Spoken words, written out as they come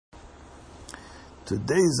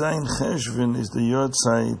Today, Zayin Cheshvan is the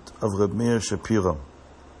yahrzeit of Reb Meir Shapiro.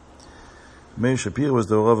 Meir Shapiro was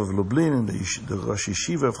the Rav of Lublin and the Rosh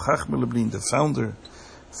Yeshiva of Chachma Lublin, the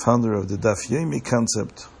founder of the Daf Yomi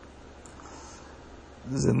concept.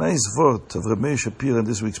 There's a nice word of Reb Meir Shapiro in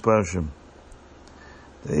this week's Parashim.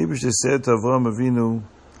 The Eibishter said to Avraham Avinu,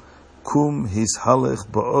 "Kum his halech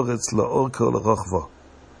ba'oretz la'orka la'rochva."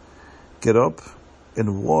 Get up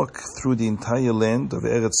and walk through the entire land of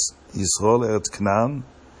Eretz Yisrael, Eretz Canaan.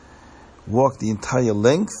 Walk the entire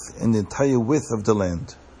length and the entire width of the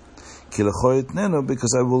land.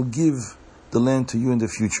 Because I will give the land to you in the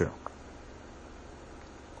future.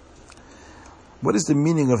 What is the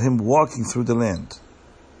meaning of him walking through the land?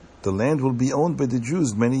 The land will be owned by the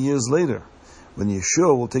Jews many years later, when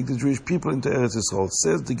Yeshua will take the Jewish people into Eretz Yisrael. It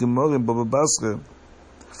says the Gemara in Baba Basra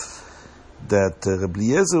that Rabbi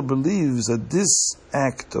Eliezer believes that this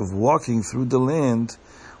act of walking through the land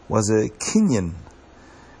was a kinyan.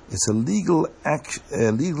 It's a legal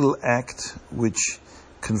act which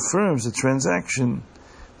confirms the transaction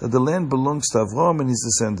that the land belongs to Avraham and his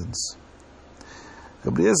descendants.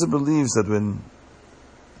 Rabbi Eliezer believes that when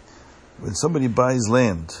somebody buys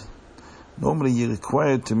land, normally you're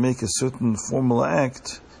required to make a certain formal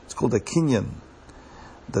act. It's called a kinyan,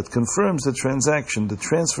 that confirms the transaction, the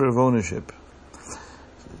transfer of ownership.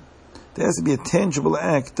 There has to be a tangible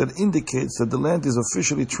act that indicates that the land is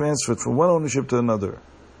officially transferred from one ownership to another.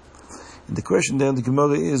 And the question there in the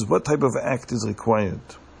Gemara is, what type of act is required?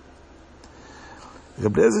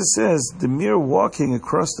 Rabbi Eliezer says the mere walking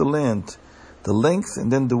across the land, the length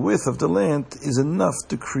and then the width of the land, is enough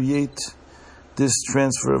to create this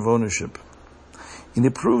transfer of ownership. And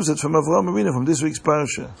it proves it from Avraham Avinu, from this week's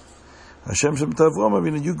parasha. Hashem said to Avraham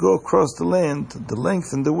Avinu, you go across the land, the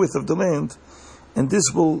length and the width of the land, and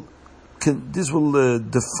this will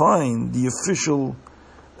define the official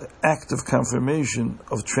act of confirmation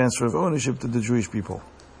of transfer of ownership to the Jewish people.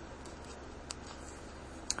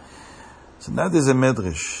 So now there's a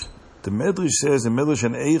medrash. The medrash says, in Medrash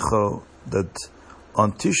and Eicho, that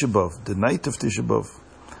on Tisha B'Av, the night of Tisha B'Av,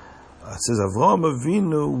 it says Avraham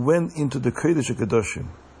Avinu went into the Kodesh HaKadoshim,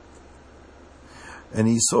 and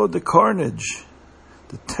he saw the carnage,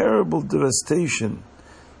 the terrible devastation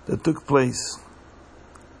that took place.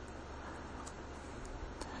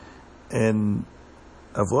 And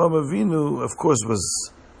Avraham Avinu, of course,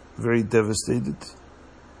 was very devastated.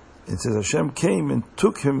 It says Hashem came and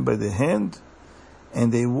took him by the hand,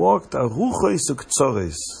 and they walked aruchos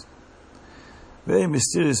uktzoros. Very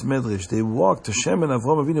mysterious medrash. They walked, Hashem and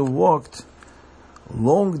Avraham Avinu walked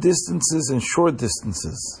long distances and short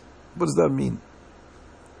distances. What does that mean?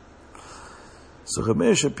 So Reb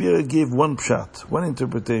Meir Shapiro gave one pshat, one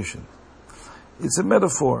interpretation. It's a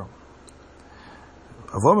metaphor.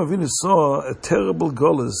 Avraham Avinu saw a terrible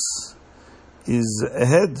golus is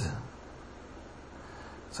ahead.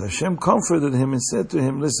 So Hashem comforted him and said to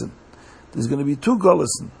him, listen, there's going to be two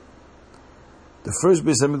golusim. The first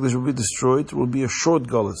Beis HaMikdash will be destroyed, it will be a short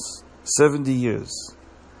golus, 70 years.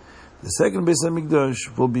 The second Beis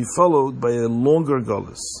HaMikdash will be followed by a longer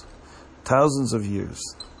golus, thousands of years.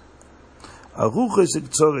 Aruchos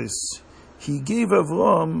uktzoros, he gave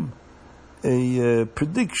Avraham a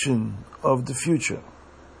prediction of the future.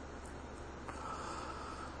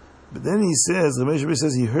 But then he says, Reb Meir Shapiro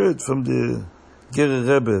says, he heard from the Gerer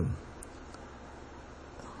Rebbe,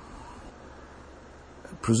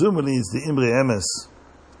 presumably it's the Imre Emes,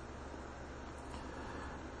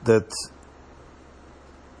 that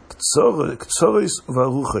Ktzoros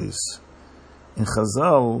v'aruchos. In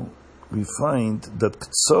Chazal, we find that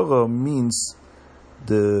Ktsora means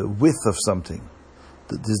the width of something.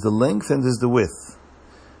 There's the length and there's the width.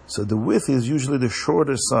 So the width is usually the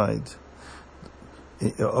shorter side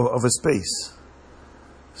of a space.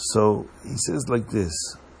 So he says like this: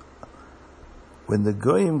 when the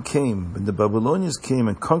Goyim came, when the Babylonians came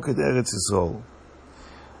and conquered Eretz Yisrael,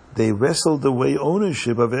 they wrestled away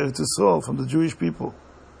ownership of Eretz Yisrael from the Jewish people,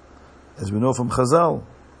 as we know from Chazal.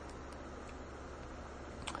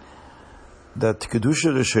 That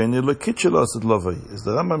Kedusha Resheni Lekitchel Asad Lavai, as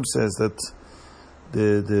the Rambam says, that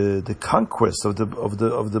the conquest of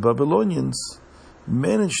the Babylonians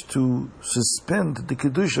managed to suspend the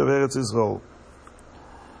Kedusha of Eretz Yisrael.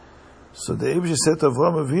 So the Eibishter said to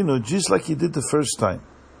Avraham Avinu, just like he did the first time,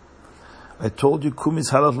 I told you,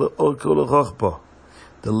 Kumis halach le'orka le'rochba,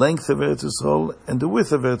 the length of Eretz Yisrael and the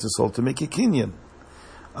width of Eretz Yisrael, to make a kinyan.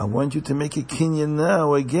 I want you to make a kinyan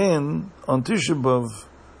now again on Tisha B'Av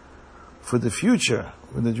for the future,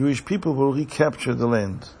 when the Jewish people will recapture the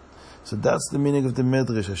land. So that's the meaning of the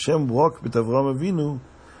Medrash. Hashem walked with Avraham Avinu,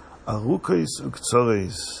 aruchos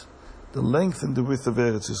uktzoros, the length and the width of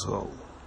Eretz Yisrael.